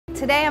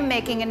Today I'm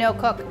making a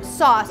no-cook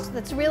sauce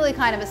that's really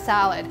kind of a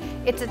salad.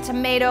 It's a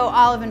tomato,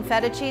 olive, and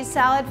feta cheese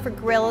salad for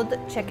grilled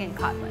chicken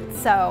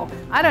cutlets. So,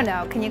 I don't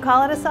know, can you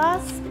call it a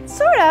sauce?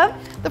 Sort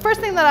of. The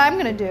first thing that I'm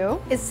gonna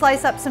do is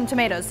slice up some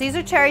tomatoes. These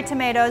are cherry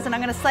tomatoes, and I'm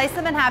gonna slice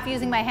them in half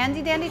using my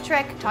handy dandy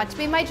trick, taught to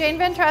me by Jane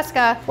Van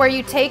Tresca, where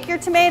you take your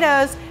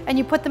tomatoes and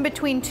you put them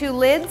between two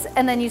lids,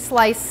 and then you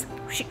slice,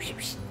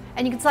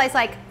 and you can slice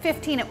like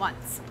 15 at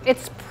once.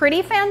 It's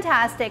pretty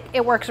fantastic.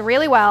 It works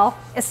really well,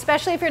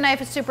 especially if your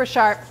knife is super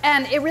sharp,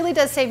 and it really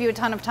does save you a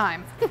ton of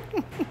time.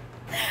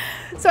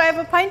 So I have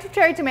a pint of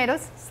cherry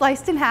tomatoes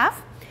sliced in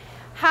half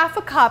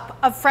a cup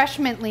of fresh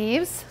mint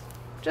leaves.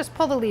 Just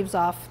pull the leaves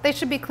off. They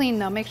should be clean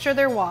though, make sure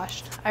they're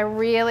washed. I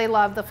really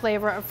love the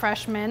flavor of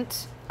fresh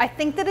mint. I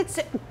think that it's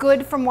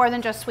good for more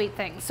than just sweet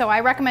things, so I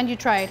recommend you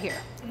try it here.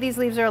 These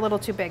leaves are a little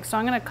too big, so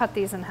I'm gonna cut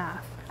these in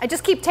half. I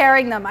just keep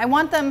tearing them. I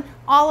want them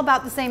all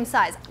about the same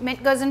size.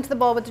 Mint goes into the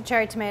bowl with the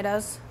cherry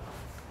tomatoes.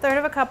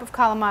 1/3 cup of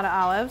Kalamata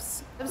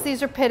olives.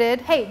 These are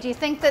pitted. Hey, do you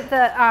think that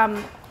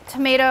the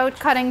tomato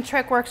cutting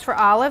trick works for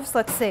olives?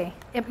 Let's see.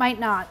 It might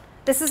not.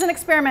 This is an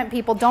experiment,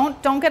 people.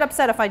 Don't get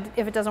upset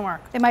if it doesn't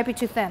work. It might be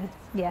too thin.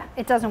 Yeah,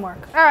 it doesn't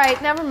work. All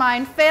right, never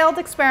mind. Failed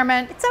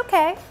experiment. It's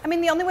okay. I mean,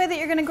 the only way that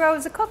you're gonna grow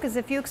as a cook is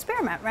if you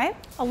experiment, right?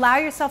 Allow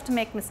yourself to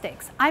make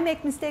mistakes. I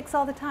make mistakes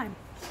all the time.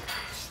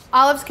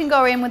 Olives can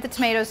go in with the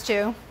tomatoes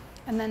too.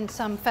 And then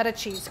some feta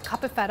cheese, a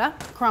cup of feta,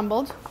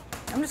 crumbled.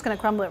 I'm just gonna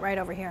crumble it right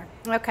over here.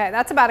 Okay,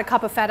 that's about a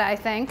cup of feta, I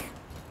think.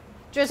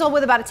 Drizzle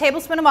with about a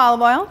tablespoon of olive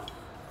oil.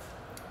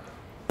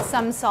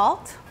 Some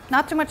salt.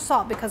 Not too much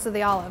salt because of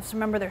the olives.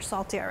 Remember, they're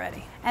salty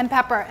already. And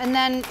pepper. And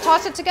then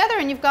toss it together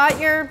and you've got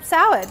your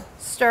salad.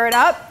 Stir it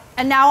up.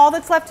 And now all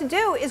that's left to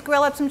do is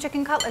grill up some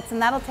chicken cutlets,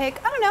 and that'll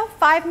take, I don't know,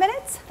 5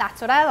 minutes?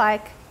 That's what I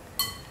like.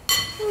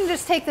 You can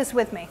just take this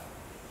with me.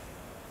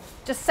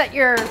 Just set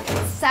your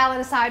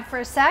salad aside for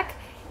a sec.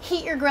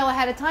 Heat your grill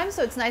ahead of time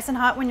so it's nice and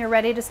hot when you're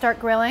ready to start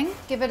grilling.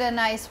 Give it a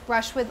nice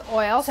brush with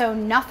oil so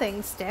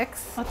nothing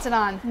sticks. What's it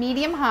on?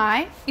 Medium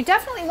high. You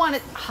definitely want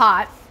it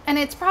hot, and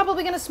it's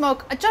probably gonna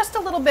smoke just a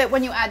little bit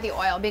when you add the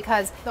oil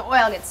because the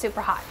oil gets super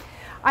hot.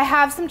 I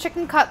have some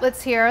chicken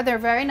cutlets here. They're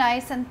very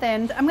nice and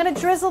thinned. I'm gonna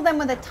drizzle them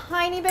with a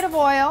tiny bit of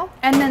oil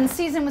and then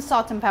season with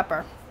salt and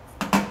pepper.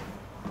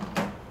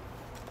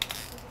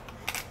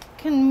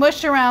 Can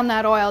mush around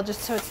that oil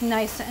just so it's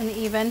nice and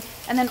even.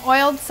 And then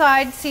oiled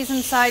side,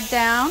 seasoned side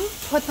down.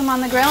 Put them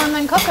on the grill and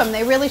then cook them.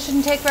 They really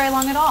shouldn't take very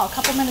long at all. A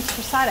couple minutes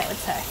per side, I would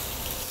say.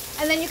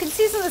 And then you can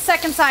season the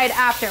second side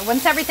after.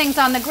 Once everything's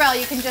on the grill,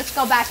 you can just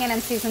go back in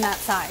and season that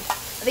side.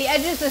 The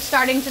edges are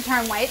starting to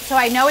turn white, so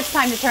I know it's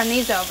time to turn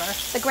these over.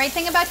 The great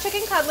thing about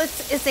chicken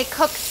cutlets is they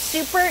cook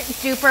super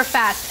duper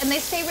fast, and they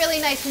stay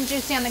really nice and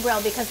juicy on the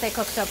grill because they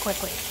cook so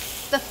quickly.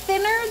 The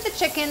thinner the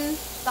chicken,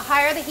 the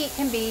higher the heat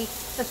can be.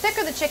 The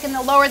thicker the chicken,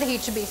 the lower the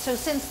heat should be. So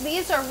since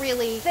these are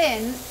really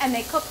thin and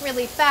they cook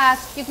really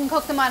fast, you can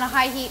cook them on a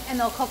high heat and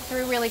they'll cook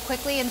through really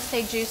quickly and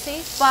stay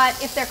juicy.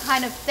 But if they're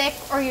kind of thick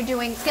or you're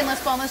doing skinless,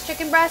 boneless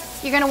chicken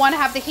breasts, you're gonna wanna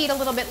have the heat a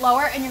little bit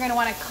lower and you're gonna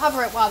wanna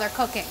cover it while they're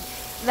cooking.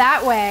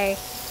 That way,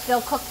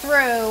 they'll cook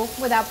through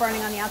without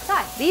burning on the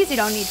outside. These, you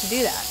don't need to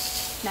do that.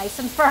 Nice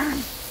and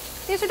firm.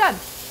 These are done.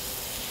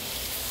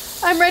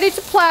 I'm ready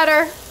to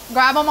platter.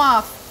 Grab them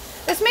off.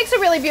 This makes a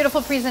really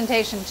beautiful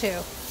presentation too.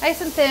 Nice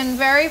and thin,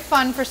 very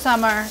fun for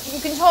summer. You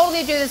can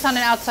totally do this on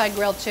an outside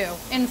grill too.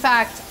 In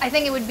fact, I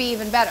think it would be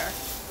even better.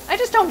 I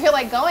just don't feel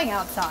like going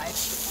outside.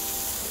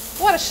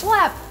 What a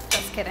schlep.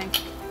 Just kidding.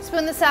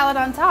 Spoon the salad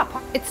on top.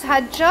 It's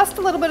had just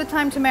a little bit of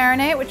time to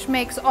marinate, which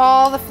makes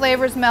all the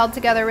flavors meld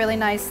together really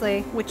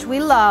nicely, which we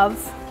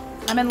love.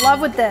 I'm in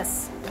love with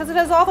this because it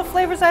has all the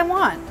flavors I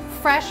want.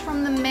 Fresh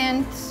from the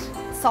mint,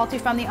 salty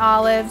from the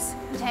olives,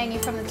 tangy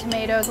from the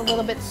tomatoes, a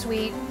little bit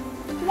sweet.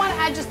 You want to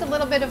add just a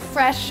little bit of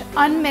fresh,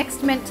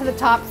 unmixed mint to the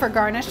top for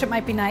garnish. It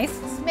might be nice.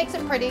 This makes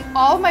it pretty.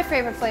 All of my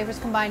favorite flavors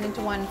combined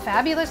into one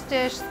fabulous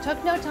dish.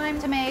 Took no time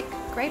to make.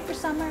 Great for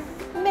summer.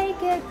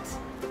 Make it,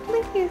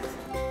 please.